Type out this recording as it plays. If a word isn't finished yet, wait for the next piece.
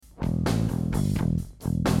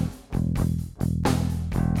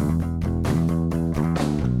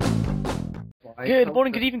Good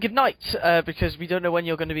morning, good evening, good night, because we don't know when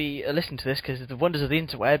you're going to be listening to this, because of the wonders of the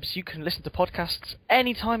interwebs. You can listen to podcasts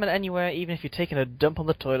anytime and anywhere, even if you're taking a dump on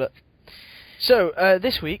the toilet. So,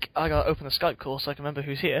 this week, I got to open the Skype call so I can remember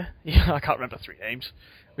who's here. I can't remember 3 names.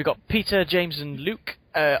 We got Peter, James and Luke.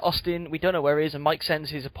 Austin, we don't know where he is, and Mike sends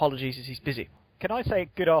his apologies as he's busy. Can I say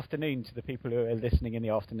good afternoon to the people who are listening in the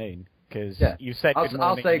afternoon? Because you said good morning,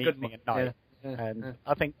 I'll say and good evening and morning. night. And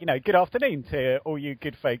I think, good afternoon to all you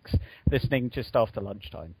good folks listening just after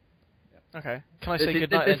lunchtime. Okay. Can I say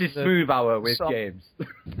good night? This is Smooth Hour with Som- James.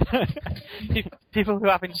 People who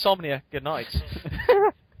have insomnia, good night.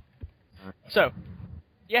 So,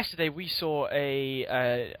 yesterday we saw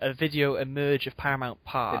a video emerge of Paramount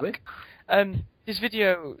Park. Did we? This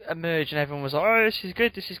video emerged and everyone was like, oh, this is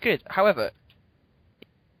good, this is good. However,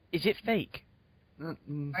 is it fake?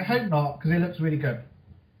 I hope not, because it looks really good.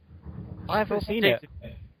 I haven't seen it.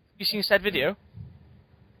 Have you seen said video?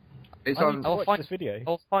 It's I on. need to watch this video.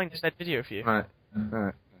 I'll find said video for you. Right.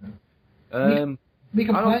 We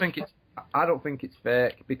can I play. don't think it's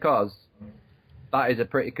fake because that is a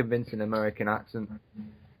pretty convincing American accent.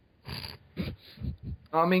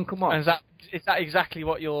 I mean, come on. And is that exactly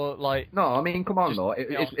what you're like? No, I mean, come on, Just though.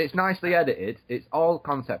 It's nicely edited. It's all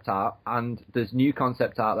concept art, and there's new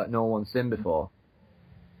concept art that no one's seen before.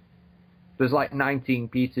 There's like 19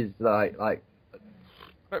 pieces, like.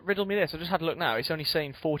 But riddle me this. I just had a look now. It's only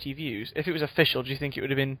saying 40 views. If it was official, do you think it would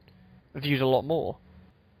have been viewed a lot more?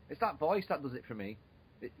 It's that voice that does it for me.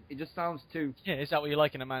 It just sounds too. Yeah, is that what you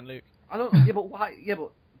like in a man, Luke? I don't. Yeah, but why? Yeah,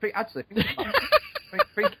 but think about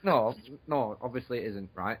it. No, obviously it isn't,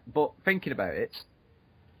 right? But thinking about it,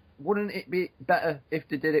 wouldn't it be better if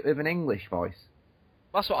they did it with an English voice?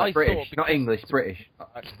 That's what Like I British, thought. not English, British.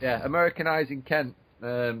 Yeah, Americanising Kent.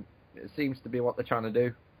 It seems to be what they're trying to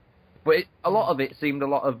do. But a lot of it seemed a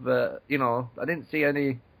lot of, I didn't see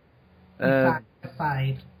any.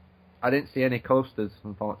 Side. I didn't see any coasters,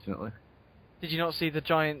 unfortunately. Did you not see the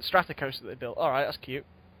giant Stratocoaster that they built? Alright, that's cute.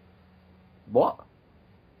 What?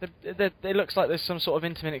 It looks like there's some sort of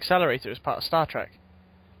intimate accelerator as part of Star Trek.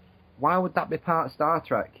 Why would that be part of Star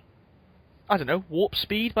Trek? I don't know, warp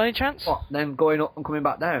speed by any chance? What, them going up and coming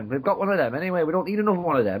back down? We've got one of them anyway, we don't need another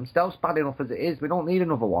one of them. Stealth's bad enough as it is, we don't need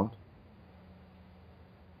another one.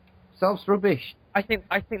 Stealth's rubbish. I think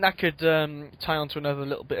that could tie on to another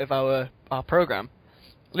little bit of our programme.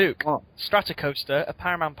 Luke, What? Stratocoaster at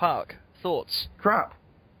Paramount Park. Thoughts? Crap.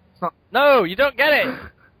 No, you don't get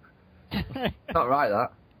it! Not right,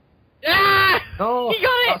 that. Ah! No, You got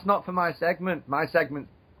it! that's not for my segment. My segment's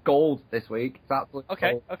gold this week. It's absolutely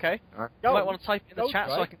gold. Okay. Right. You might want to type in the Gold, chat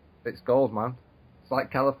so I right? can... It's gold, man. It's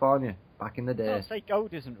like California, back in the day. Can't say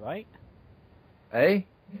gold isn't right. Eh?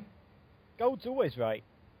 Gold's always right.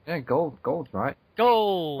 Yeah, gold's right.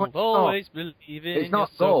 Gold! No, Always believe in It's not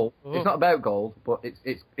your gold. soul. It's not about gold, but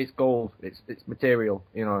it's gold. It's material.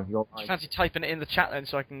 You know. Do you fancy typing it in the chat then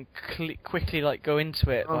so I can quickly go into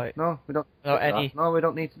it? No, we don't. Without do that. any- No, we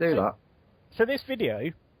don't need to do that. So this video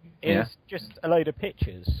is Yeah. just a load of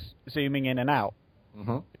pictures zooming in and out.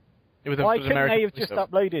 Mm-hmm. With Why with couldn't American they have just voiceover.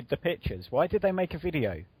 uploaded the pictures? Why did they make a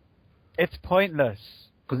video? It's pointless.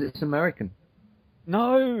 Because it's American.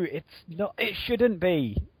 No, it's not. It shouldn't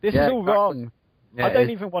be. This Yeah, is all exactly. wrong. Yeah, I don't it is.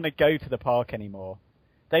 even want to go to the park anymore.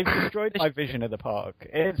 They've destroyed my vision of the park.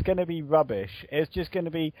 It's going to be rubbish. It's just going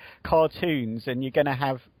to be cartoons, and you're going to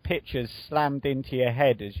have pictures slammed into your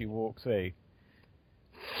head as you walk through.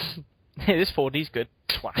 Hey, this 4D's good.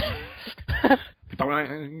 Twat.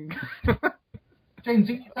 James,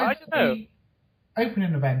 did you go I to don't know. the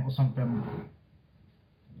opening event or something?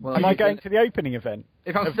 Well, Am I going to the opening event?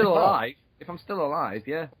 If I'm of the still park? alive,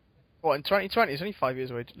 yeah. What, in 2020? It's only 5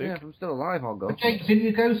 years away, Yeah, Luke. if I'm still alive, I'll go. But James, did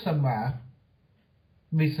you go somewhere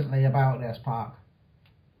recently about this park?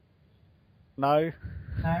 No.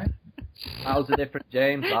 No? That was a different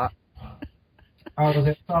James, that. Oh, was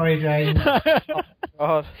it? Sorry, James.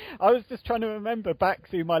 God. I was just trying to remember back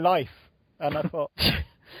through my life, and I thought,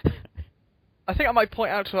 I think I might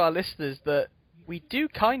point out to our listeners that we do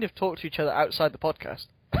kind of talk to each other outside the podcast.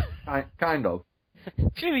 Kind of.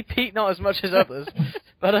 Clearly Pete not as much as others,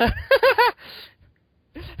 but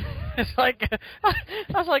it's like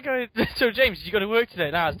that's like going, so James, did you go to work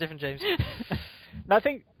today? No, it's different, James. and I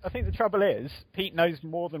think the trouble is Pete knows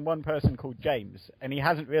more than one person called James, and he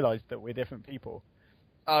hasn't realised that we're different people.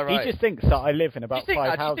 All right. He just thinks that I live in do about you think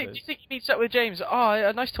 5 that? houses. Do you think he meets up with James?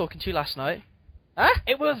 Oh, nice talking to you last night. Huh?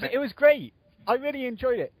 It was great. I really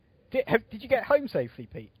enjoyed it. Did you get home safely,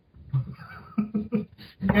 Pete?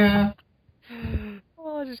 Yeah.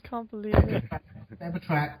 Oh, I just can't believe it. Bit of a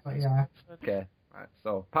track, but yeah. Okay. Right.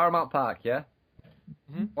 So Paramount Park, yeah.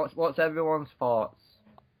 Mhm. What's everyone's thoughts?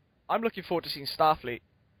 I'm looking forward to seeing Starfleet,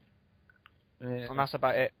 Yeah. and that's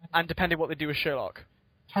about it. And depending what they do with Sherlock.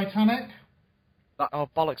 Titanic. Oh,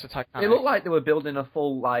 bollocks of Titanic. It looked like they were building a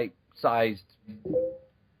full, like, sized,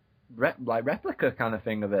 replica kind of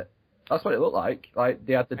thing of it. That's what it looked like. Like,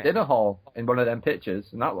 they had the dinner hall in one of them pictures,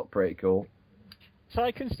 and that looked pretty cool. So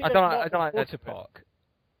I can see I don't like water that. park.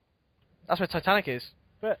 That's where Titanic is.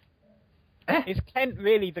 But is Kent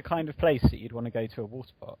really the kind of place that you'd want to go to a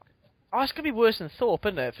water park? Oh, it's going to be worse than Thorpe,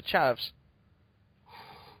 isn't it, for chavs?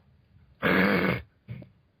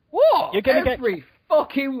 What? You're going to Every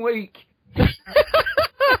fucking week.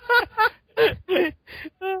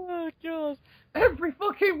 Oh, God. Every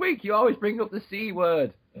fucking week you always bring up the C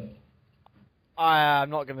word. I'm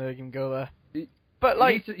not going to even go there. You- But,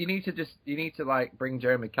 like... you need to like bring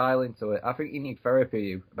Jeremy Kyle into it. I think you need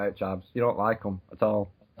therapy about Chabs. You don't like him at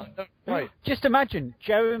all. Right. Just imagine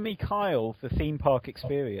Jeremy Kyle, the theme park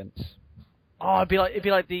experience. Oh, it'd be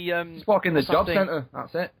like the Just walk in the job something- centre.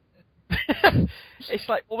 That's it. It's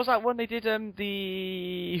like, what was that one they did?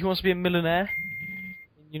 The Who Wants to Be a Millionaire?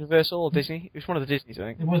 In Universal or Disney? It was one of the Disneys, I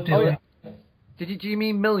think. It was Oh, Disney. yeah. Do you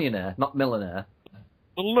mean millionaire, not millionaire?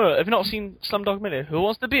 Well, look, have you not seen Slumdog Millionaire? Who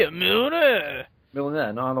Wants to Be a Millionaire?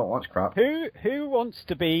 Millionaire? No, I don't watch crap. Who wants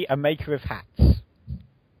to be a maker of hats?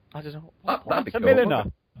 I don't know. That'd be A cool. milliner.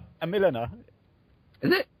 A milliner.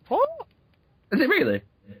 Is it? What? Is it really?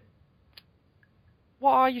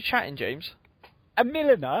 What are you chatting, James? A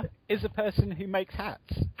milliner is a person who makes hats.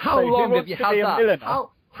 How So who long have wants you to had be a that? milliner?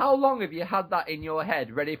 How long have you had that in your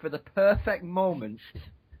head, ready for the perfect moment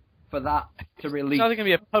for that to release? It's either going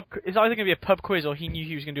to be a pub quiz, or he knew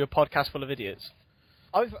he was going to do a podcast full of idiots.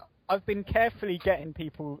 I've been carefully getting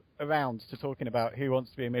people around to talking about Who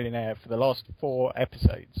Wants to Be a Millionaire for the last 4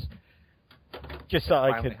 episodes, just so I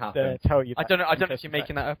Finally could happened. tell you. I don't know if interesting you're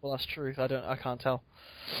making fact. that up or that's truth. I can't tell.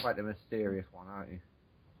 Quite the mysterious one, aren't you?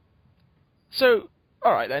 So,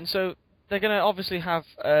 all right then. So they're going to obviously have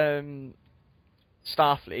Starfleet.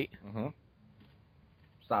 Mm-hmm.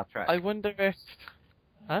 Star Trek. I wonder if,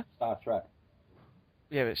 Star Trek.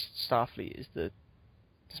 yeah, but Starfleet is the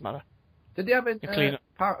doesn't matter. Did they have it? You clean up.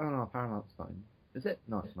 No, Paramount's not in. Is it?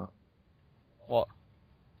 No, it's not. What?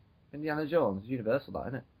 Indiana Jones, Universal, that,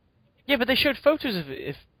 isn't it? Yeah, but they showed photos of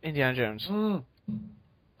Indiana Jones. Mm.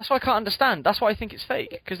 That's why I can't understand. That's why I think it's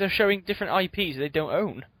fake, because they're showing different IPs they don't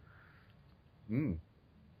own. Mm.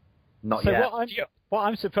 Not So yet. what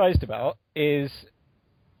I'm surprised about is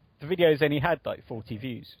the video's only had like 40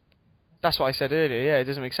 views. That's what I said earlier. Yeah, it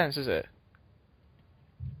doesn't make sense, does it?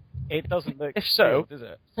 It doesn't look If so- real, does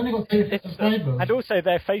it? It's only got 2 subscribers. And also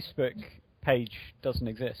their Facebook page doesn't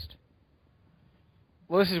exist.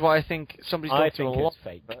 Well, this is why I think somebody's I gone through think a lot. it's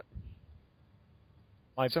fake.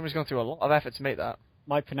 Somebody's gone through a lot of effort to make that.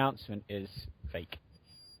 My pronouncement is fake.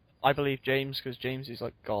 I believe James, because James is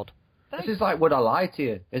like God. This is like, would I lie to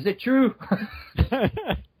you? Is it true?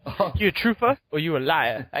 You a trooper or you a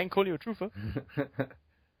liar? I ain't calling you a trooper.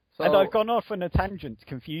 So, And I've gone off on a tangent to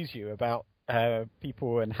confuse you about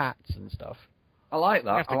people and hats and stuff. I like You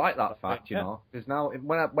have that. to- I like that fact, you Yeah. know. Because now,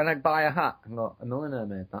 when I buy a hat, I'm not a millionaire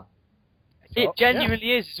made that. It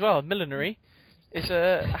genuinely is as well. Millinery. It's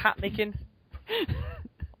a hat making.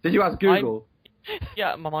 Did you ask Google?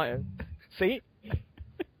 Yeah, I might have. See?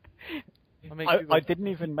 make I Google- didn't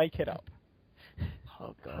even make it up.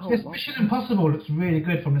 Oh god. This Mission Impossible looks really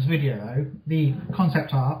good from this video, though. The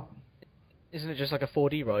concept art. Isn't it just like a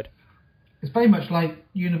 4D ride? It's very much like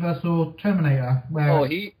Universal Terminator, where Oh,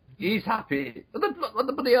 he's happy. What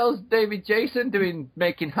the bloody hell's David Jason doing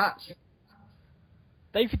making hats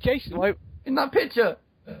David Jason. Why- in that picture?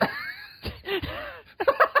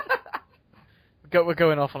 We're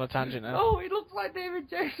going off on a tangent now. Oh, he looks like David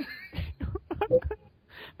Jason.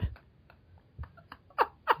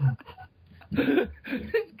 His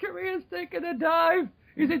career's taken a dive.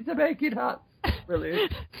 He's into making hats.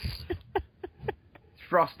 Brilliant. It's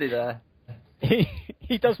Frosty there.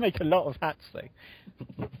 He does make a lot of hats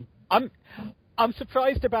though. I'm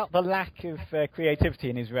surprised about the lack of creativity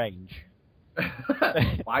in his range.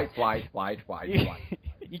 white.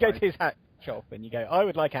 You go to his hat shop and you go, I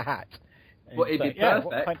would like a hat. And Well, he's it'd be like, perfect.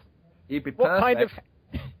 What kind, He'd be what perfect kind of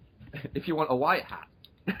if you want a white hat.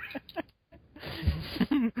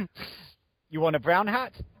 You want a brown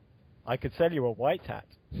hat? I could sell you a white hat.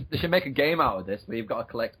 They should make a game out of this where you've got to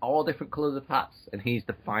collect all different colours of hats and he's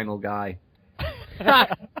the final guy.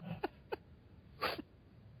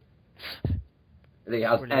 He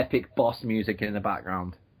has Brilliant. epic boss music in the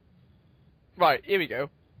background. Right, here we go.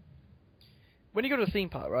 When you go to a theme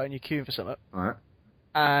park, right, and you're queuing for something, Alright?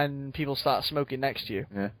 and people start smoking next to you,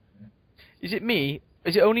 Yeah. is it me,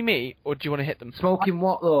 Is it only me, or do you want to hit them? Smoking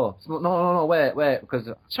what though? No, wait, because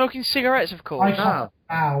Smoking cigarettes, of I course. can't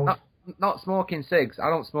loud. not smoking cigs. I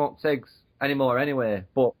don't smoke cigs anymore anyway.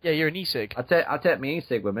 But Yeah, you're an e-cig. I take my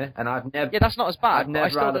e-cig with me, and I've never. Yeah, that's not as bad. I've but never I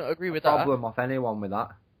still had don't agree with a problem off anyone with that.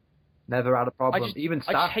 Never had a problem. Even I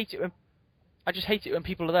staff. just hate it when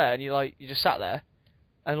people are there and you just sat there,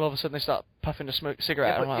 and all of a sudden they start puffing a cigarette.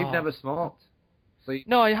 Yeah, and but I'm like, you've "Oh." never smoked. So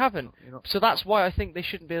No, I haven't. you know. So that's why I think they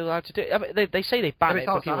shouldn't be allowed to do it. I mean, they say they ban But it, it's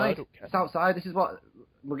but people outside. don't care. It's outside. This is what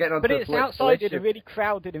we're getting on. But to it's the outside in a issue. really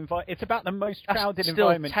crowded environment. It's about the most That's crowded still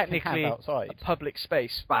environment you can technically have outside. a public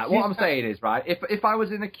space. Right, what I'm saying is, right, if I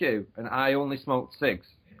was in a queue and I only smoked cigs,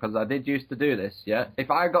 because I did used to do this, yeah,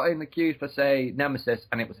 if I got in the queue for, say, Nemesis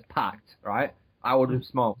and it was packed, right, I would have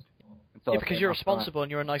smoked. Yeah, because you're responsible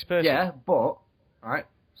and you're a nice person. Yeah, but, right,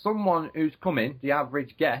 someone who's coming, the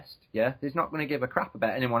average guest, yeah, is not going to give a crap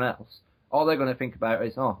about anyone else. All they're going to think about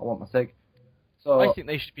is, oh, I want my cig. So I think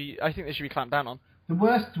they should be clamped down on. The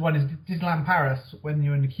worst one is Disneyland Paris when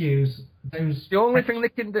you're in the queues. Those the only thing they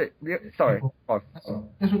can do... Sorry. Oh. That's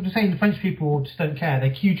what I'm saying. The French people just don't care. They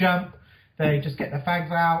queue jump. They just get their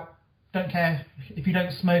fags out. Don't care if you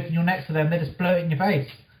don't smoke and you're next to them. They just blow it in your face.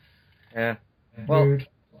 Yeah. Well, Rude.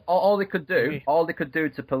 all they could do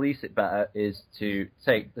to police it better is to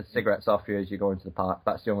take the cigarettes off you as you go into the park.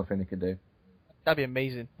 That's the only thing they could do. That'd be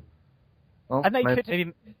amazing. Well, And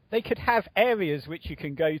maybe- they could have areas which you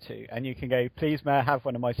can go to, and you can go, please may I have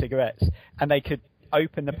one of my cigarettes? And they could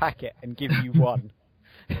open the packet and give you one.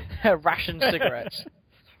 Ration cigarettes.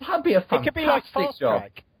 That'd be a It fantastic could be like fast job.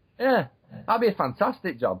 track. Yeah, that'd be a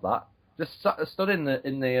fantastic job. That just stood in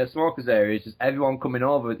the smokers areas, just everyone coming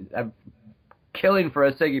over, killing for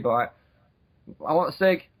a ciggy. But like, I want a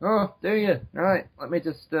cig. Oh, do you? Right, let me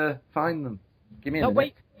just find them. Give me a No, minute.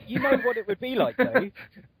 wait. You know what it would be like, though?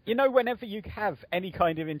 You know, whenever you have any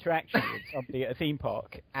kind of interaction with somebody at a theme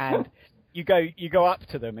park, and you go up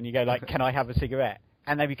to them and you go like, "Can I have a cigarette?"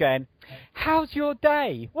 And they'll be going, "How's your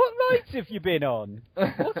day? What rides have you been on?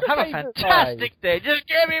 What's your Have a favourite fantastic day. Just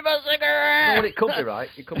give me my You know cigarette. what it could be, right?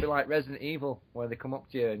 It could be like Resident Evil, where they come up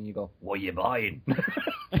to you and you go, "What are you buying?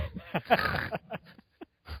 ride?"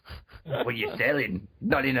 What are you selling?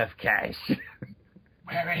 Not enough cash."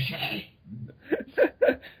 Where is she?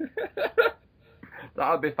 That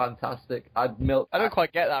would be fantastic. I'd milk. I don't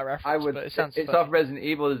quite get that reference, I would. but it sounds It's funny. off Resident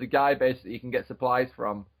Evil. There's a guy basically you can get supplies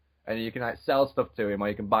from, and you can like sell stuff to him, or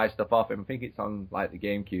you can buy stuff off him. I think it's on like the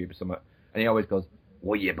GameCube or something. And he always goes,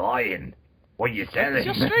 "What are you buying? What are you selling?"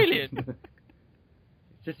 Is he Australian?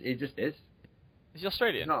 It just is. Is he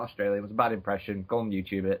Australian? It's not Australian. It was a bad impression. Go on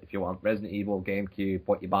YouTube it if you want. Resident Evil, GameCube,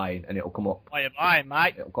 what you buying, and it'll come up. What are you buying,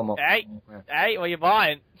 mate? It'll come up. Hey, Yeah. hey, what are you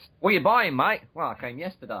buying? What are you buying, mate? Well, I came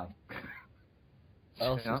yesterday. What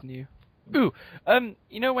else Yeah. is new? Ooh,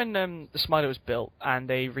 you know when the Smiler was built and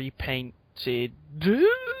they repainted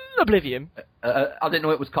Oblivion? I didn't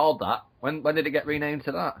know it was called that. When did it get renamed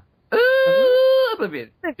to that?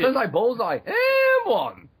 Oblivion. Sounds like Bullseye.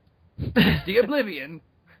 M1. The Oblivion.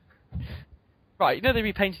 Right, you know they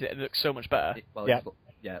repainted it and it looks so much better. Yeah.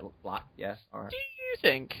 It looks black. Yeah. All right. Do you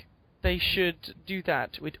think they should do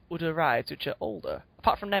that with other rides which are older?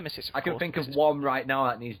 Apart from Nemesis, of I can course, think of because one right now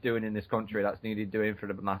that needs doing in this country that's needed doing for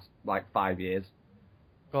the last 5 years.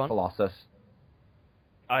 Go on. Colossus.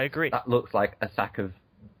 I agree. That looks like a sack of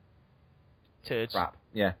Turds. crap.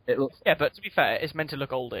 Yeah. It looks. Yeah, but to be fair, it's meant to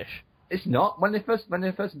look oldish. It's not. When they first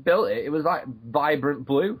built it, it was like vibrant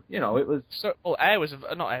blue. You know, it was. So, Air was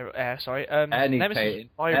not Air. Sorry. Air needs Nemesis painting.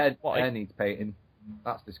 was white. Air needs painting.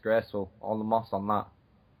 That's disgraceful. All the moss on that.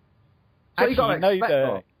 So Actually, gotta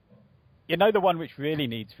expect you know the one which really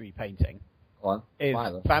needs repainting Go on. is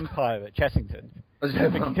Smiler. Vampire at Chessington.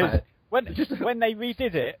 Because when they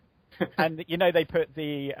redid it, and you know they put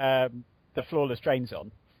the flawless drains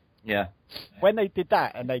on. Yeah. When they did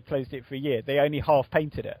that and they closed it for a year, they only half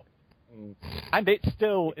painted it, and it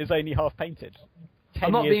still is only half painted. 10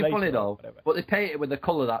 I'm not years being later funny or though, whatever. but they paint it with a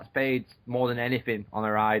colour that fades more than anything on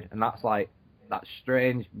a ride, and that's like that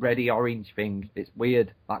strange reddy orange thing. It's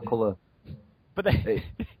weird, that colour. But they,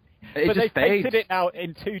 It but just they fades. painted it now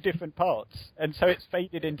in two different parts, and so it's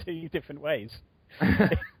faded in two different ways. Why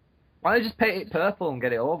don't they just paint it purple and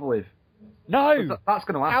get it over with? No! That's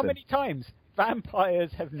going to happen. How many times?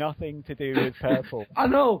 Vampires have nothing to do with purple. I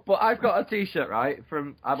know, but I've got a T-shirt right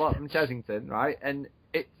I bought from Chessington, right, and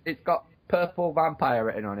it's got purple vampire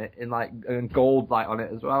written on it and gold light on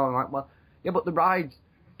it as well. I'm like, well, yeah, but the ride's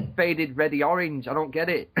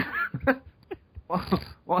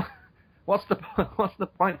What's the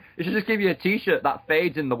point? It should just give you a T-shirt that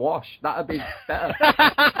fades in the wash. That'd be better.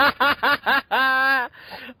 I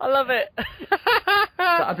love it.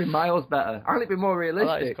 That'd be miles better. And it'd be more realistic.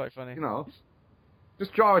 Oh, that is quite funny. You know,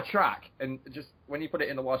 just draw a track and just when you put it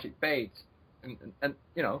in the wash, it fades. And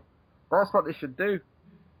you know, that's what they should do.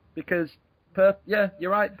 Because you're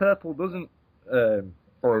right. Purple doesn't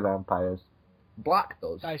spoil vampires. Black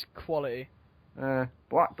does. Nice quality.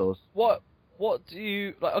 Black does. What do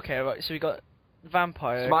you like? Okay, right. So we got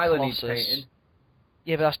vampire. Smiler needs Colossus. painting.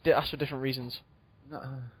 Yeah, but that's for different reasons.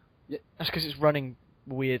 Yeah, That's because it's running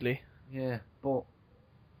weirdly. yeah, but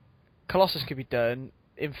Colossus could be done.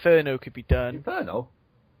 Inferno could be done. Inferno.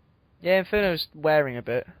 Yeah, Inferno's wearing a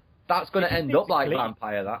bit. That's going to end up like Physically-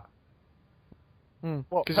 vampire. That.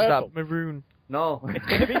 What, Because it's that purple? maroon. No. It's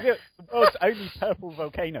going to be the world's only purple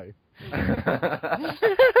volcano.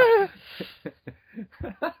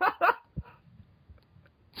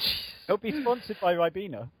 It'll be sponsored by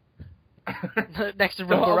Ribena. Next to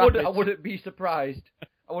No, Rubber I Rapids. wouldn't be surprised.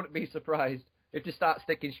 I wouldn't be surprised if they start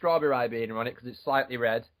sticking strawberry Ribena on it because it's slightly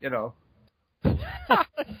red. You know.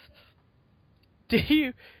 Do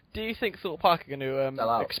you think Thorpe Park are going to Sell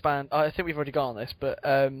out. expand? I think we've already got on this, but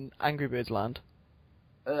Angry Birds Land.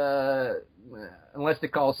 Unless they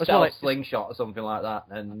call It's more Stealth like- Slingshot or something like that,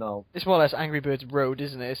 then no. It's more or less Angry Birds Road,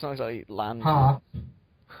 isn't it? It's not exactly land. Path.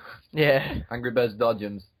 Yeah, Angry Birds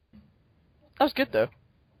Dodgems. that was good though,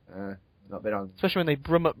 Not been on especially when they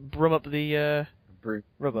brum up the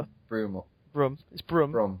rubber. broom. It's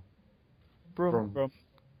brum. Brum. Brum.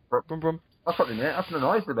 Brum. Brum. That's what they make. That's the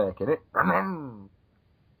noise they're making, it.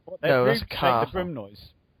 What, No, they're that's a rude to make car. the brum noise.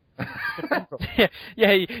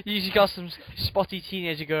 yeah. You got some spotty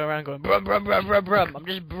teenager going around going brum brum brum brum brum. I'm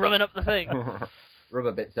just brumming up the thing.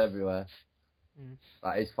 Rubber bits everywhere. Mm.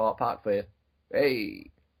 That is Fort Park for you. Hey.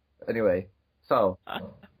 Anyway, so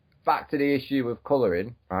back to the issue of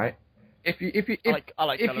colouring, right? If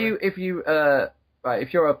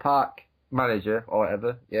you're a park manager or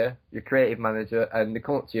whatever, yeah, you're a creative manager, and they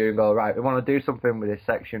come up to you and go, right, we want to do something with this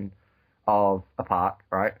section of a park,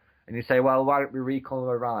 right? And you say, well, why don't we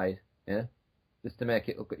recolour a ride, yeah, just to make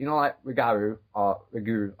it look, you know, like Rigaru or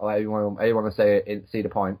however you want to say it in Cedar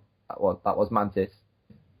Point. That was Mantis.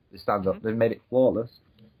 They stand up. They've made it flawless.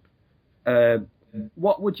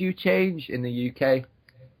 What would you change in the UK?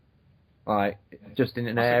 Like, just in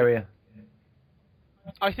an area?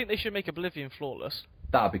 I think they should make Oblivion flawless.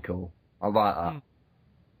 That'd be cool. I like that.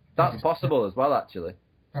 That's possible as well, actually.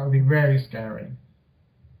 That would be very scary.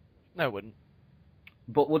 No, it wouldn't.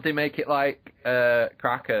 But would they make it like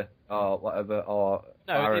Cracker or whatever, or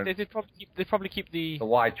No, Iron, they'd probably keep the the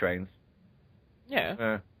wide trains?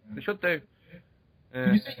 yeah. They should do.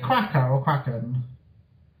 Did you say Cracker or Kraken?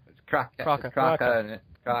 It's Cracker. Cracker. It's Cracker, isn't it?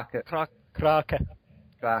 Cracker. Cracker. I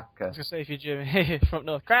Cracker. was gonna say if you're Jimmy from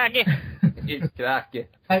North, Cracky. It's Cracker.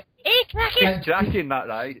 Like, Hey, Cracky. It's cracking, that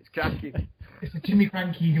right? It's cracking. it's a Jimmy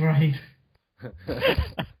Cranky ride.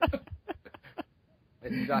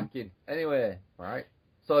 It's cracking. Anyway, right.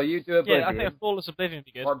 So you do Oblivion. Yeah, I think a flawless Oblivion would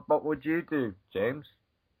be good. What would you do, James?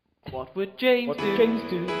 What would James What do? did James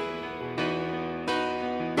do?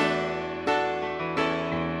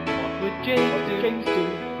 What would James do?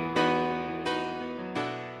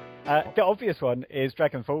 The obvious one is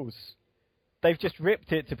Dragon Falls. They've just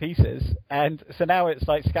ripped it to pieces, and so now it's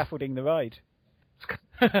like scaffolding the ride.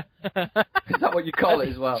 Is that what you call it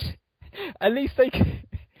as well? At least they can...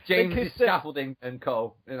 James Because is scaffolding and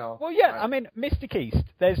co. You know. Well, yeah, Right. I mean, Mystic East,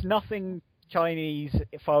 there's nothing Chinese,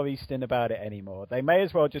 Far Eastern about it anymore. They may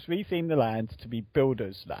as well just retheme the land to be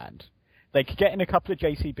builders' land. They could get in a couple of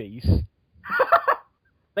JCBs.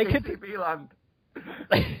 They could... JCB land.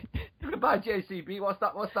 You can buy JCB. What's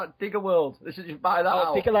that? Digger World. They should just buy that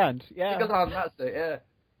out. Digger land, yeah. Digger land. That's it. Yeah.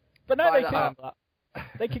 But no, Buy they that could, out.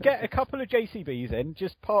 they could get a couple of JCBs in,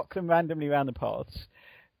 just park them randomly around the paths,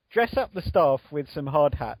 dress up the staff with some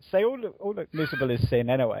hard hats. They all look miserable as sin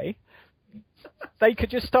anyway. They could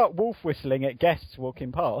just start wolf whistling at guests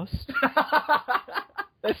walking past.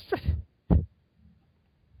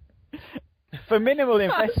 For minimal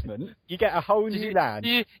investment, you get a whole new land.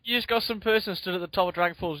 You just got some person stood at the top of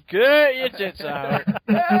Dragon Falls. Get your tits out.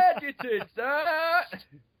 Get your tits out.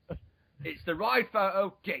 It's the ride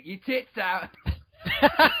photo. Get your tits out.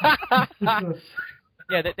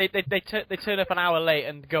 Yeah, they turn up an hour late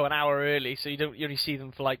and go an hour early, so you only see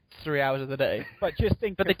them for like 3 hours of the day. But just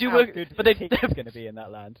think But of they do how work- good but the they- ticket's going to be in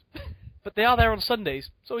that land. But they are there on Sundays.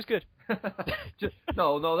 It's always good.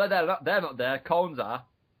 No, they're not there. Cones are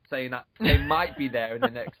saying that they might be there in the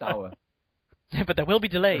next hour. But there will be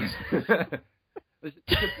delays. They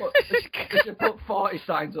should put 40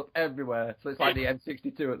 signs up everywhere, so it's like the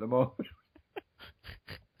M62 at the moment.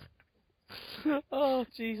 Oh,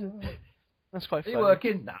 Jesus. That's quite Are funny. you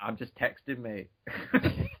working? Nah, I'm just texting, mate.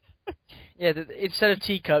 Yeah, instead of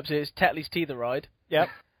teacups, it's Tetley's Tea the Ride. Yep.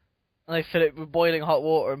 And they fill it with boiling hot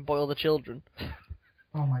water and boil the children.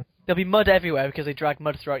 Oh my. There'll be mud everywhere because they drag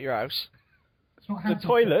mud throughout your house. It's not The Hansel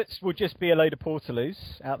toilets will just be a load of portaloos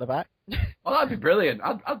out the back. Oh, that'd be brilliant.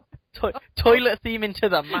 I'd Toilet theming to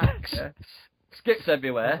the max. yeah. Skips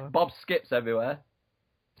everywhere. Bob skips everywhere.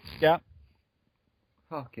 Yeah.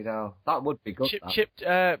 Fucking hell. That would be good. that. Chipped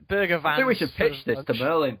burger vans. I think we should for pitch this to lunch.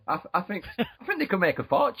 Merlin. I think they could make a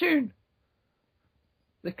fortune.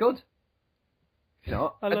 They could. You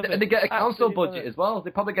know, I love and it. they get a council Absolutely love budget it. as well.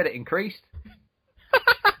 They probably get it increased.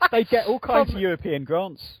 They get all kinds of European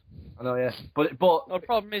grants. I know, yeah. But The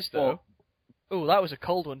problem is, though... Oh, that was a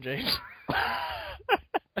cold one, James.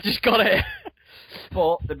 I just got it.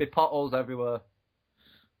 but there'd be potholes everywhere.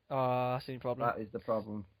 Ah, that's the problem. That is the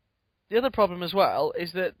problem. The other problem as well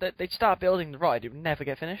is that they'd start building the ride, it would never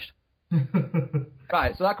get finished.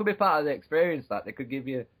 Right, so that could be part of the experience. That they could give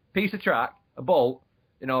you a piece of track, a bolt,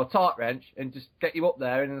 you know, a torque wrench, and just get you up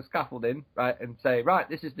there in the scaffolding, right, and say, right,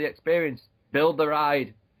 this is the experience. Build the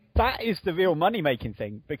ride. That is the real money-making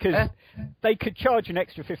thing, because they could charge an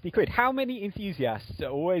extra 50 quid. How many enthusiasts are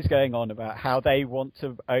always going on about how they want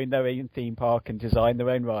to own their own theme park and design their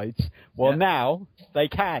own rides? Well, now they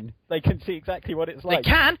can. They can see exactly what it's like. They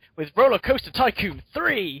can with Roller Coaster Tycoon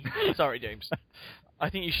 3! Sorry, James. I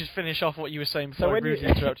think you should finish off what you were saying before I when you- rudely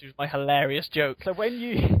interrupted with my hilarious joke. So when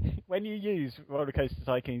you use Roller Coaster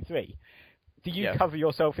Tycoon 3, do you Yeah. cover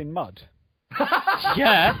yourself in mud?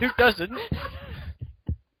 Yeah, who doesn't?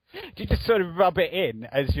 Do you just sort of rub it in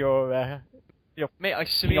as your Mate, I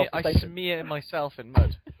station. smear myself in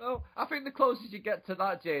mud. So I think the closest you get to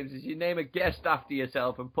that, James, is you name a guest after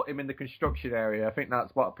yourself and put him in the construction area. I think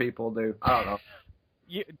that's what people do. I don't know.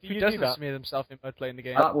 do Who you doesn't do that? smear themselves in mud playing the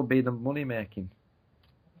game? That would be the money making.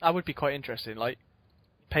 That would be quite interesting. Like,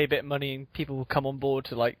 pay a bit of money and people will come on board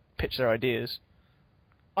to like pitch their ideas.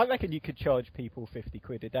 I reckon you could charge people 50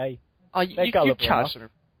 quid a day. Oh, They're you gullible charge enough. something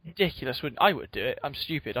ridiculous, wouldn't I? Would do it. I'm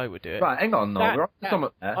stupid. I would do it. Right, hang on, no, we're on to something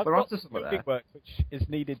there. I've We're on got to some something big there. work which is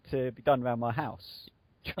needed to be done around my house.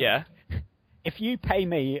 Yeah. If you pay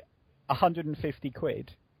me 150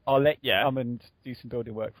 quid, I'll let you Yeah. come and do some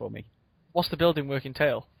building work for me. What's the building work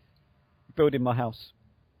entail? Building my house.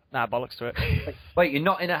 Nah, bollocks to it. Wait, you're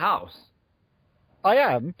not in a house? I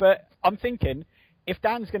am, but I'm thinking, if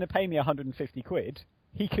Dan's going to pay me 150 quid,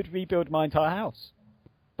 he could rebuild my entire house.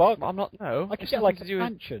 But I'm not. No, I could it's get nothing like to a do with-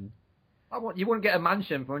 mansion. You wouldn't get a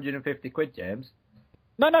mansion for 150 quid, James.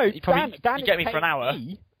 No, You probably- Dan you get is me for an paying hour.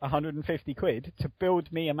 me 150 quid to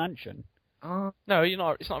build me a mansion. Oh, No, you're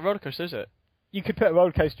not. It's not a roller coaster, is it? You could put a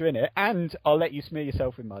roller coaster in it, and I'll let you smear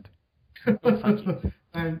yourself in mud. Thank you.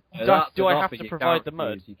 Do I have to provide the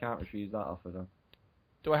mud? You can't refuse that offer, though.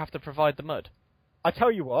 Do I have to provide the mud? I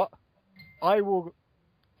tell you what, I will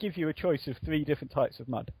give you a choice of 3 different types of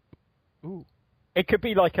mud. Ooh. It could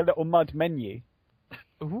be like a little mud menu.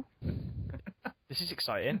 Ooh. This is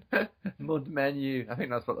exciting. Mud menu. I think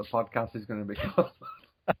that's what the podcast is going to be called.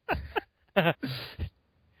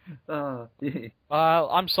 Oh, yeah. Well,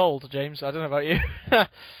 I'm sold, James. I don't know about you.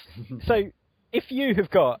 So, if you have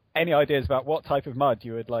got any ideas about what type of mud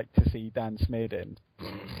you would like to see Dan smeared in,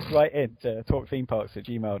 write in to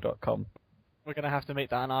talkthemeparks@gmail.com. We're going to have to make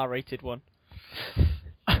that an R-rated one.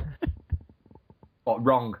 What,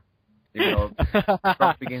 wrong? You know,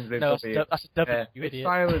 wrong begins with No, W. that's a W, Yeah, you it's idiot.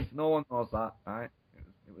 silent. No one knows that, right?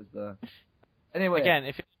 It was the... Anyway. Again,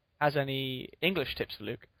 if it has any English tips for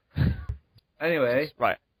Luke. Anyway,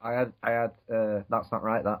 Right, I had, that's not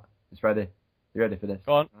right, that. It's ready. You ready for this?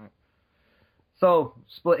 go on. Right. So,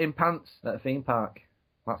 splitting pants at a theme park.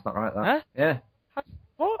 That's not right, that. Huh? Yeah,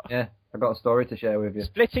 What? yeah. I've got a story to share with you.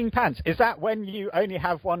 Splitting pants. Is that when you only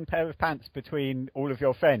have one pair of pants between all of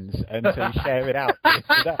your friends and so you share it out? Is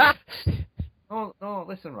that- No,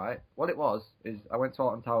 listen, right. What it was is I went to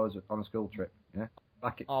Alton Towers on a school trip, yeah?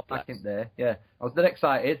 Back bless. in there, yeah. I was dead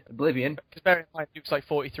excited, oblivion. Because bear in mind, Luke's like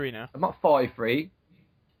 43 now. I'm not 43.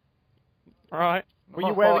 Alright. Were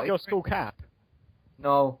you wearing your school cap?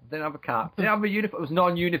 No, didn't have a cap. Didn't have a uniform. It was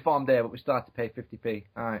non-uniform day, but we still had to pay 50p.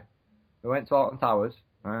 Alright. We went to Alton Towers,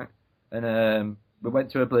 alright? And we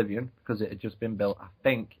went to Oblivion because it had just been built. I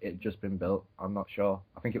think it had just been built. I'm not sure.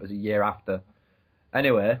 I think it was a year after.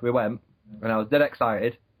 Anyway, we went, and I was dead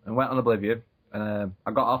excited, and went on Oblivion. And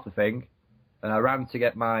I got off the thing, and I ran to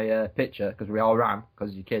get my picture, because we all ran,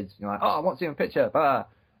 because you're kids. You're like, oh, I want to see my picture. Blah.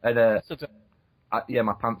 And yeah,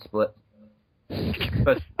 my pants split.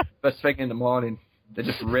 First thing in the morning, they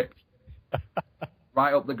just ripped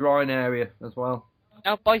right up the groin area as well.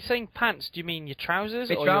 Now, by saying pants, do you mean your trousers?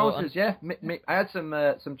 My or trousers, yeah. I had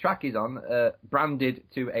some trackies on, branded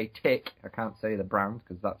to a tick. I can't say the brand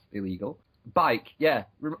because that's illegal. Bike, yeah.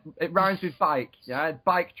 It rhymes with bike. Yeah, I had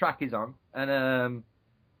bike trackies on, and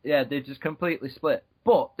yeah, they just completely split.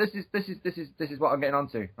 But this is what I'm getting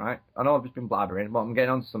onto, right? I know I've just been blabbering, but I'm getting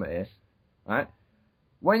onto something here, right?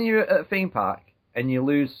 When you're at a theme park and you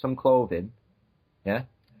lose some clothing, yeah.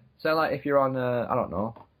 So like if you're on, I don't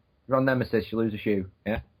know, you're on Nemesis, you lose a shoe,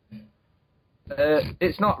 yeah.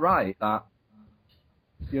 It's not right that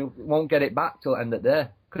you won't get it back till the end of the day.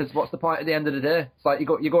 Because what's the point at the end of the day? It's like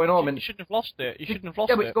you're going home and you shouldn't have lost it. You shouldn't have lost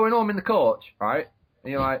yeah, it. but you're going home in the coach, right?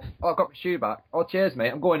 And you're like, oh, I've got my shoe back. Oh, cheers,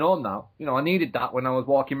 mate. I'm going home now. You know, I needed that when I was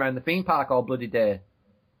walking around the theme park all bloody day.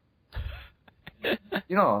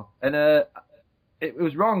 You know, and it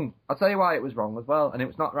was wrong. I'll tell you why it was wrong as well, and it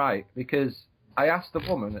was not right because I asked the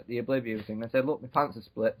woman at the Oblivion thing. I said, look, my pants are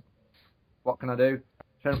split. What can I do?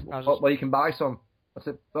 She said, well, you can buy some. I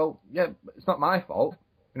said, well, yeah, it's not my fault.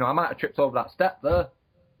 You know, I might have tripped over that step there.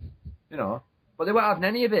 You know, but they weren't having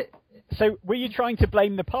any of it. So, were you trying to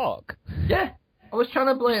blame the park? Yeah, I was trying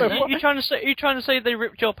to blame So, them. are you trying to say they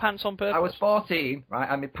ripped your pants on purpose? I was 14,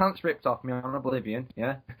 right, and my pants ripped off me on Oblivion,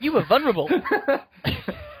 yeah? You were vulnerable.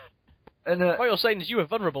 And, what you're saying is you were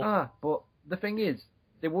vulnerable. but the thing is,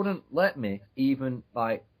 they wouldn't let me even,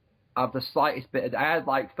 like, have the slightest bit of... I had,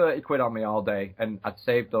 like, 30 quid on me all day, and I'd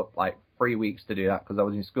saved up, like, 3 weeks to do that, because I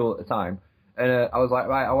was in school at the time. And I was like,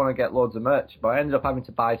 right, I want to get loads of merch, but I ended up having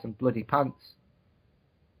to buy some bloody pants.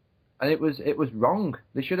 And it was wrong.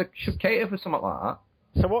 They should cater for something like that.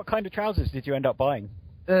 So what kind of trousers did you end up buying?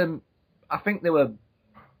 I think they were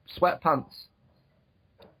sweatpants.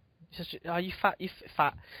 Oh, you fat.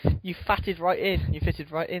 You fatted right in. You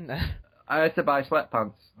fitted right in there. I had to buy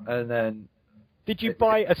sweatpants, and then... Did you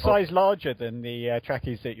buy a size larger than the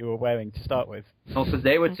trackies that you were wearing to start with? No, because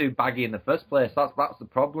they were too baggy in the first place. That's the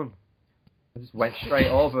problem. I just went straight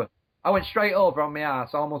over. I went straight over on my ass,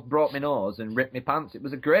 almost broke my nose and ripped my pants. It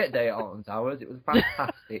was a great day at Alton Towers. It was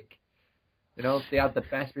fantastic. You know, they had the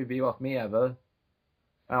best review of me ever.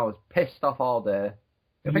 I was pissed off all day.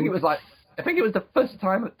 I think it was the first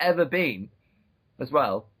time I've ever been as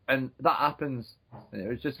well. And that happens. And it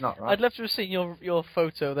was just not right. I'd love to have seen your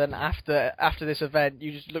photo then after this event.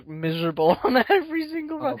 You just look miserable on every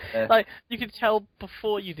single one. Okay. Like, you could tell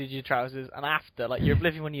before you did your trousers and after. Like, you're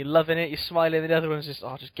Oblivion when you're loving it, you're smiling, and the other one's just,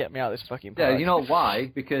 oh, just get me out of this fucking park. Yeah, you know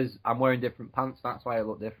why? Because I'm wearing different pants. That's why I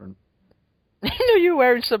look different. You know you were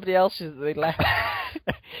wearing somebody else's that they left.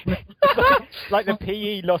 like the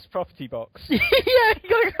PE lost property box. Yeah, you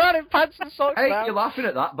got to go out in pants and socks Hey, now. you're laughing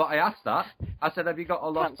at that, but I asked that. I said, have you got a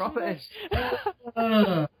lost Pants and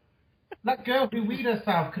property? That girl who weed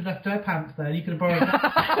herself could have left her pants there. You could have borrowed them.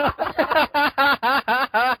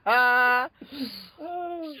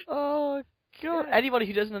 Oh, God. Anybody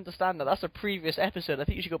who doesn't understand that's a previous episode. I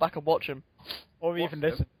think you should go back and watch them. Or even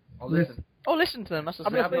listen. I'll listen. Oh, listen to them. That's the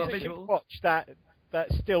I'm thing. just thinking to watch that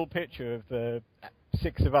still picture of the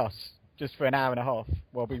 6 of us just for an hour and a half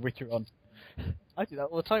while we witter on. I do that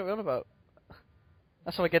all the time. What are you on about?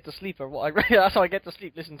 That's how I get to sleep. That's how I get to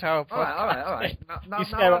sleep. Listen to our podcast. All right.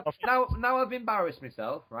 Now I've embarrassed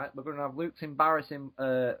myself, right? We're going to have Luke's embarrassing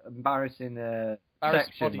section,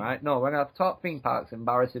 body. right? No, we're going to have top theme parks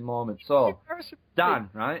embarrassing moments. So, Dan,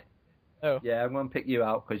 right? Oh. Yeah, I'm going to pick you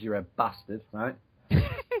out because you're a bastard, right?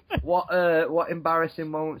 What embarrassing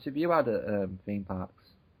moments have you had at theme parks?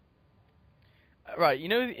 Right, you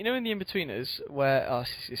know in the In-Betweeners where...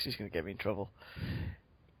 this is going to get me in trouble.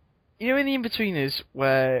 You know in the In-Betweeners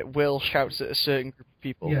where Will shouts at a certain group of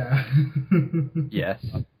people? Yeah. Yes.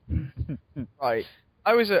 Right.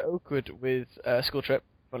 I was at Oakwood with a school trip,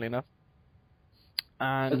 funnily enough.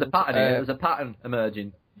 And, There's a pattern here. There's a pattern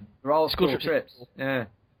emerging. They're all school trips. Yeah.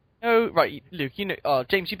 Oh, right, Luke, you know... Oh,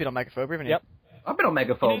 James, you've been on Megaphobia, haven't you? Yep. I've been on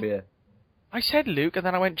Megaphobia. I said Luke, and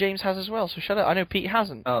then I went James has as well, so shut up. I know Pete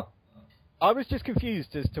hasn't. Oh. I was just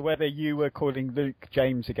confused as to whether you were calling Luke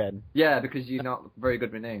James again. Yeah, because you're not very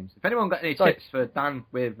good with names. If anyone got any Sorry. tips for Dan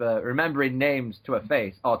with remembering names to a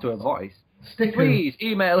face or to a voice, Stickers. please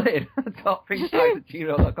email in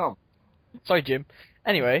topthinktags@gmail.com. Sorry, Jim.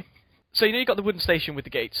 Anyway, so you know you got the wooden station with the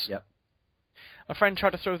gates? Yep. A friend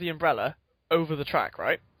tried to throw the umbrella over the track,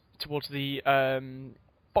 right? Towards the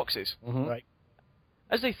boxes. Mm-hmm. Right.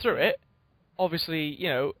 As they threw it, obviously, you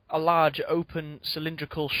know, a large, open,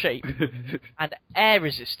 cylindrical shape and air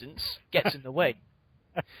resistance gets in the way.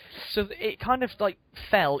 So it kind of, like,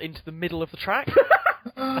 fell into the middle of the track.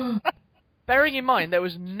 Bearing in mind, there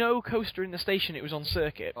was no coaster in the station, it was on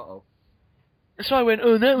circuit. Uh-oh. So I went,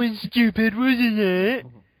 oh, that was stupid, wasn't it?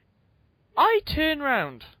 I turn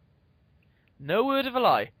round. No word of a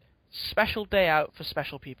lie. Special day out for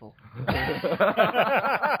special people.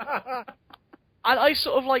 And I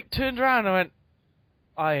sort of like turned around and went,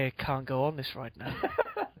 I can't go on this ride now.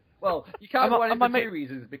 Well, you can't go on it am I for 2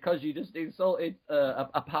 reasons, because you just insulted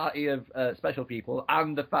a party of special people,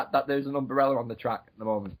 and the fact that there's an umbrella on the track at the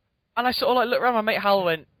moment. And I sort of like looked around, my mate Hal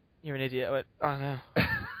went, "You're an idiot." I went, "Oh no."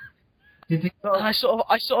 Did they, And I sort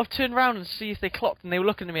of turned around and see if they clocked, and they were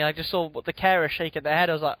looking at me. And I just saw the carer shaking their head.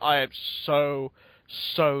 I was like, I am so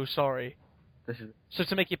sorry. So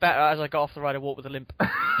to make it better, as I got off the ride, I walked with a limp.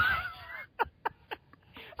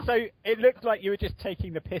 So it looked like you were just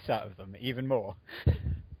taking the piss out of them even more.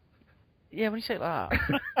 Yeah, when you say it like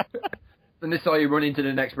Then they saw you run into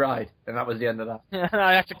the next ride, and that was the end of that. that.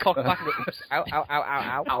 I have to cock back and go, oops, ow, ow, ow,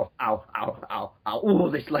 ow, ow. Ow, ow, ow, ow. Ooh,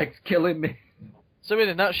 this leg's killing me. So in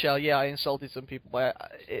a nutshell, yeah, I insulted some people by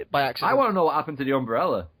accident. I want to know what happened to the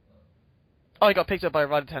umbrella. Oh, I got picked up by a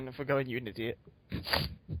ride attendant for going, "You an idiot."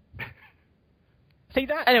 See,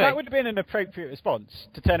 that would have been an appropriate response,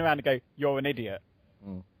 to turn around and go, "You're an idiot."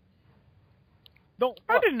 Mm.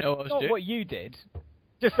 I didn't know what I was not doing. what you did.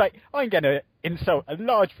 Just like, I'm going to insult a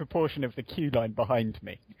large proportion of the queue line behind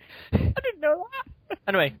me. I didn't know that.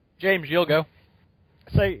 Anyway, James, you'll go.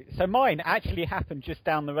 So mine actually happened just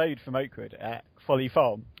down the road from Oakwood at Folly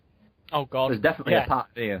Farm. Oh God. There's definitely a part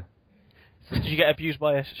here. Did you get abused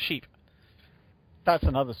by a sheep? That's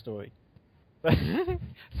another story.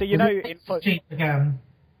 So you know, in cheap again.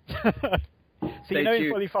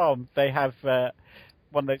 in Folly Farm they have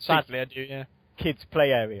one of those Sadly, I do. Yeah. kids'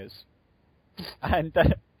 play areas, and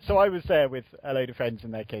so I was there with a load of friends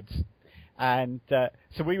and their kids, and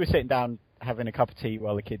so we were sitting down having a cup of tea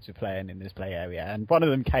while the kids were playing in this play area, and one of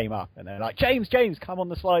them came up and they're like, James, come on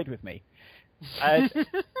the slide with me.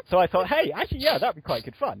 So I thought, hey, actually, yeah, that'd be quite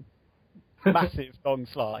good fun. Massive long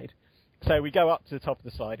slide. So we go up to the top of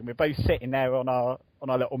the slide, and we're both sitting there on our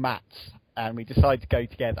little mats, and we decide to go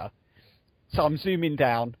together. So I'm zooming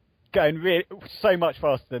down, going so much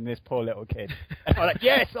faster than this poor little kid. And I'm like,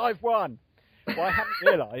 yes, I've won. Well, I haven't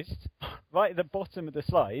realised, right at the bottom of the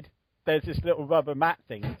slide, there's this little rubber mat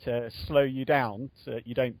thing to slow you down so that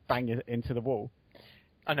you don't bang it into the wall.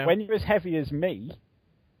 I know. When you're as heavy as me,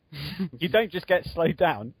 you don't just get slowed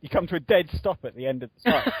down, you come to a dead stop at the end of the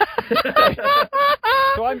slide.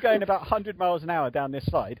 So I'm going about 100 miles an hour down this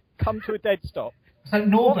slide, come to a dead stop. So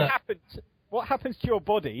Norbert. What happens to your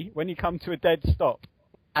body when you come to a dead stop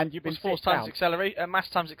and you've been It's force sit times down? acceleration, mass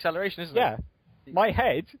times acceleration, isn't it? Yeah. My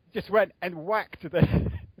head just went and whacked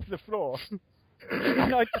the floor.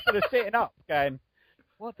 And I just sort of sitting up going,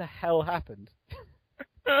 what the hell happened?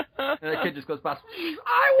 And the kid just goes past,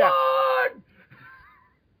 I won!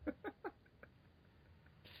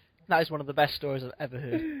 That is one of the best stories I've ever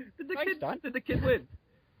heard. Did the Thanks, kid win?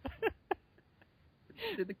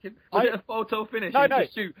 Was it a photo finish? No, and no.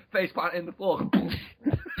 Just shoot face plant in the floor.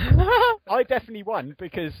 I definitely won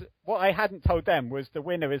because what I hadn't told them was the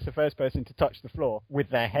winner is the first person to touch the floor with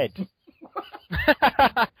their head.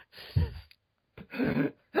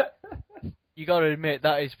 You got to admit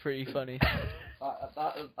that is pretty funny.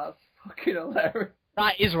 That's fucking hilarious.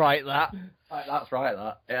 That is right. That. That's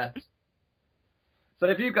right. Yeah. So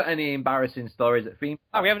have you got any embarrassing stories at theme?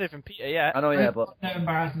 Oh, we haven't heard from Peter yet. I know, yeah, but No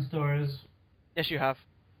embarrassing stories. Yes, you have.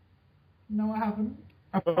 No, I haven't.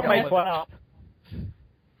 We'll make one up.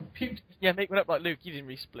 Puked. Yeah, make one up like Luke. You didn't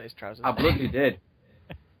re-split his trousers. I bloody did.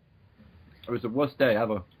 It was the worst day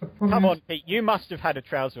ever. Come on, Pete. You must have had a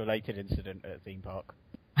trouser-related incident at a theme park.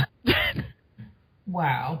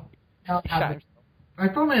 Wow. I haven't. I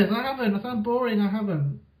promise, I haven't. I sound boring, I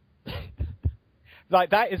haven't. Like,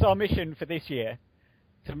 that is our mission for this year.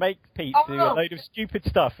 To make Pete do a load of stupid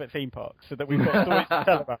stuff at theme parks so that we've got stories to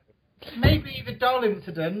tell about it. Maybe the doll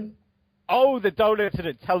incident. Oh, the Dole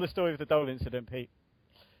incident. Tell the story of the Dole incident, Pete.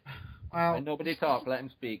 Well, When nobody talk, let him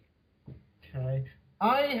speak. okay.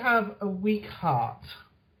 I have a weak heart.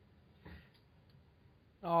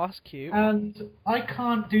 Oh, that's cute. And I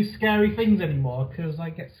can't do scary things anymore because I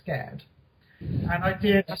get scared. And I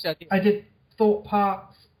did Thought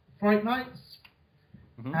Park's Fright Nights,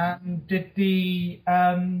 and did the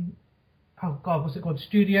oh god, what's it called?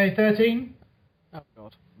 Studio 13. Oh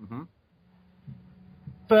god.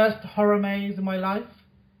 First horror maze in my life.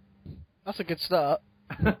 That's a good start.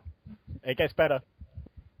 It gets better.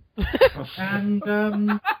 And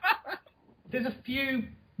there's a few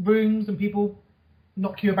rooms and people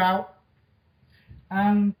knock you about.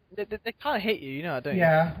 And They kind of hit you, don't you?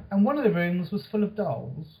 yeah, and one of the rooms was full of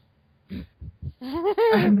dolls.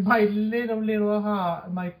 And my little heart,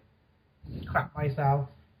 I crap myself.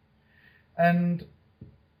 And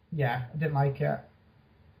yeah, I didn't like it.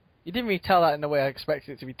 You didn't really tell that in the way I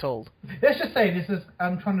expected it to be told. Let's just say this is.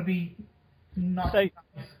 I'm trying to be not. So-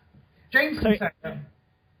 James can say it.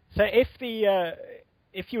 So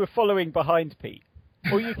if you were following behind Pete,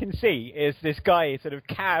 all you can see is this guy sort of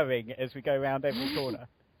cowering as we go around every corner.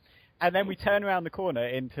 And then we turn around the corner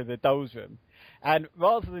into the dolls room. And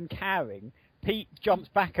rather than cowering, Pete jumps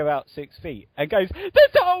back about 6 feet and goes, "The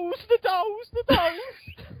dolls! The dolls! The dolls!"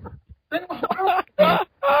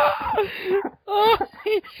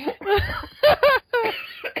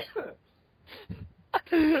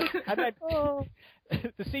 And then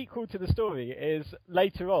the sequel to the story is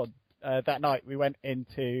later on that night we went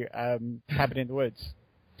into Cabin in the Woods.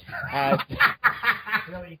 And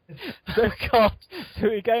so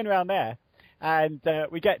we're going around there, and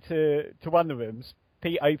we get to one of the rooms.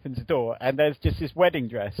 Pete opens the door, and there's just this wedding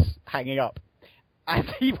dress hanging up. And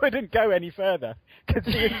he wouldn't go any further, because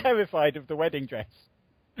he was terrified of the wedding dress.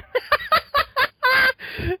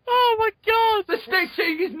 Oh my god! The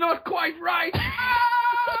stitching is not quite right!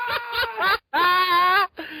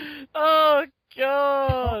 Oh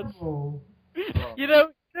god! Oh. You know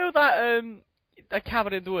that a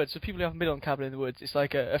Cabin in the Woods. So people who haven't been on Cabin in the Woods, it's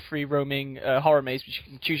like a free roaming horror maze, which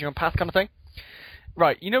you can choose your own path kind of thing.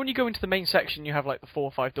 Right. You know when you go into the main section, you have like the 4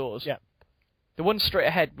 or 5 doors. Yeah. The one straight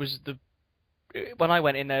ahead was when I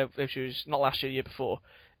went in there, which was not last year, the year before.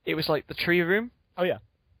 It was like the tree room. Oh yeah.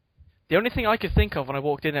 The only thing I could think of when I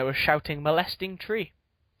walked in there was shouting "molesting tree,"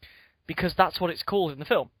 because that's what it's called in the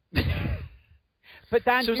film. But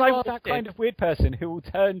Dan, So as you I are walked that in- kind of weird person who will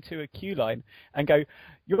turn to a queue line and go,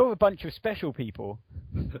 "You're a bunch of special people."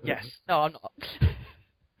 Yes. No, I'm not.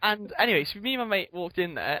 And anyway, so me and my mate walked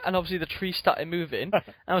in there, and obviously the tree started moving, and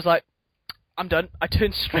I was like, I'm done. I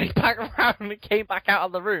turned straight back around and came back out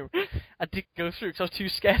of the room. I didn't go through because I was too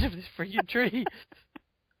scared of this freaking tree.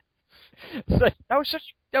 So, That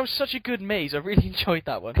was such a good maze. I really enjoyed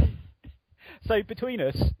that one. so between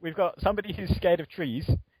us, we've got somebody who's scared of trees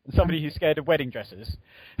and somebody who's scared of wedding dresses.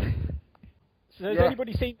 So has Yeah.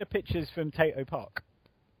 anybody seen the pictures from Tato Park?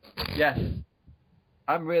 Yes.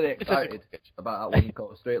 I'm really It's a- excited about that one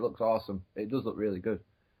coaster. It looks awesome. It does look really good.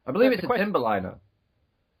 I believe But it's the a question- Timberliner.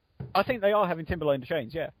 I think they are having Timberline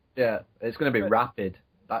trains, yeah. Yeah, it's going to be But- rapid.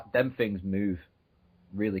 Them things move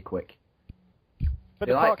really quick. But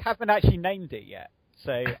You the like- park haven't actually named it yet.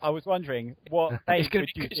 So I was wondering what name It's going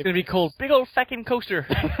would you to be called Big Old Feckin' Coaster.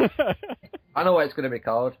 I know what it's going to be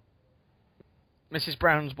called. Mrs.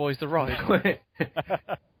 Brown's Boys the Ride.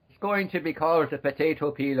 It's going to be called the Potato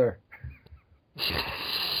Peeler.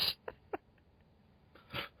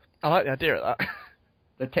 I like the idea of that.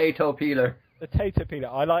 The Tato Peeler. The Tato Peeler,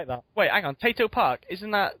 I like that. Wait, hang on. Tato Park.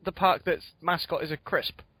 Isn't that the park that's mascot is a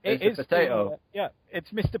crisp? It's It a is potato. yeah,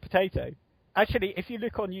 it's Mr. Potato. Actually, if you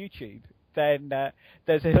look on YouTube, then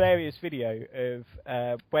there's a hilarious video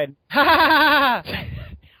of when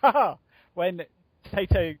when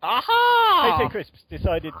Tato Aha! Crisps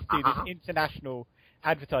decided to do this international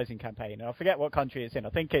advertising campaign, and I forget what country it's in. I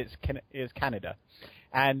think it's Canada.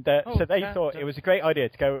 And so they thought it was a great idea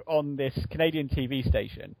to go on this Canadian TV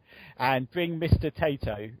station and bring Mr.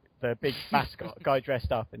 Tato, the big mascot, guy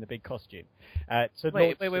dressed up in the big costume.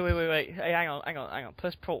 Wait. Hey, hang on.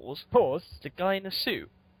 First pause. Pause. It's a guy in a suit.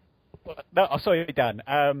 No, oh, sorry, Dan.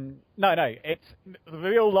 No, it's the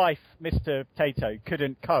real life Mr. Tato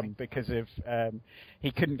couldn't come because of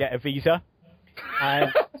he couldn't get a visa,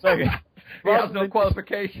 and so He has no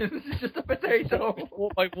qualifications. It's just a potato.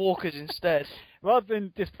 Walk by walkers instead. rather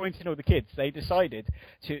than disappointing all the kids, they decided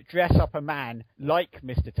to dress up a man like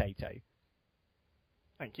Mr. Tato.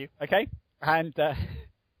 Thank you. Okay, and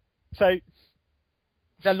so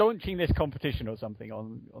they're launching this competition or something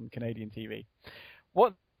on Canadian TV.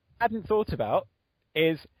 What I hadn't thought about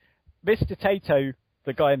is Mr. Tato,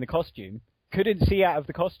 the guy in the costume, couldn't see out of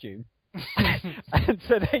the costume. And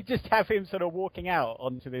so they just have him sort of walking out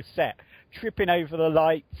onto this set, tripping over the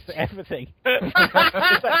lights, everything.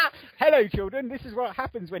 It's like, hello, children, this is what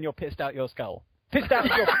happens when you're pissed out your skull. Pissed out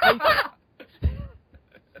your potato.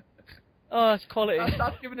 Oh, it's quality.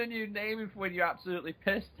 That's given a new name for when you're absolutely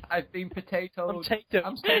pissed. I've been potato. I'm Tato.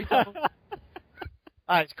 I'm potato.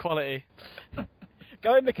 It's quality.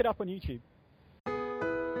 Go and look it up on YouTube.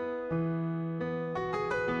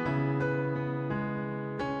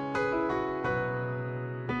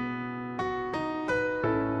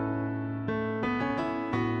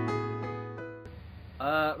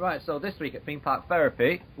 Right, so this week at Theme Park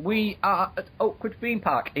Therapy, we are at Oakwood Theme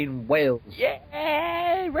Park in Wales.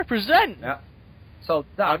 Yeah, represent. Yeah. So,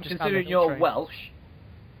 Dan, I'm just considering having a you're train. Welsh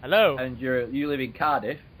Hello. and you live in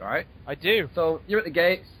Cardiff, right? I do. So you're at the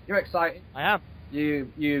gates. You're excited. I am.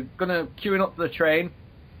 You're gonna queuing up for the train.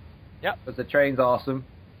 Yep. Because the train's awesome.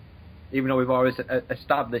 even though we've always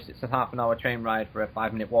established it's a half an hour train ride for a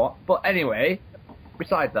 5-minute walk. But anyway,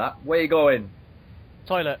 besides that, where are you going?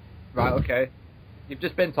 Toilet. Right, okay. You've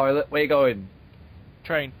just been toilet, where are you going?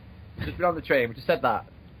 Train. Just been on the train, we just said that.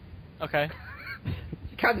 Okay.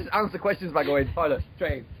 You can't just answer questions by going toilet,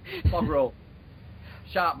 train, bog roll,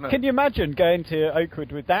 Sharpman. Can you imagine going to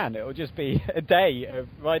Oakwood with Dan? It'll just be a day of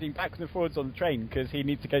riding backwards and forwards on the train because he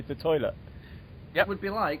needs to go to the toilet. It would be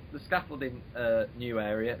like the scaffolding new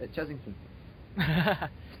area at Chesington.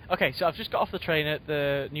 Okay, so I've just got off the train at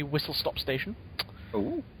the new Whistle Stop station.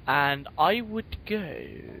 Ooh. And I would go...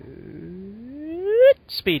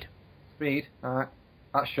 Speed. Speed, alright.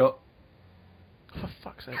 That's shut. For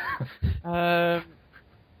fuck's sake.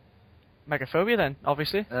 Megaphobia then,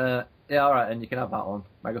 obviously. Yeah, alright, and you can have that one.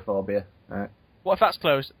 Megaphobia. Alright. What if that's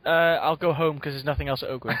closed? I'll go home because there's nothing else at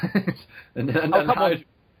Oakwood.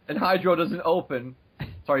 and Hydro doesn't open.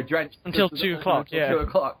 Sorry, Drench. Until 2 o'clock, yeah. 2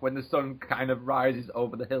 o'clock when the sun kind of rises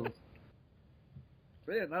over the hills.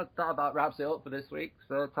 Brilliant, that about wraps it up for this week's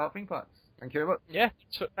Talk Theme Parks. Thank you very much. Yeah,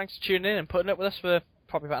 so thanks for tuning in and putting up with us for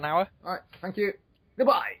probably about an hour. Alright, thank you.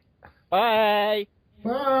 Goodbye. Bye!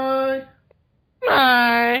 Bye.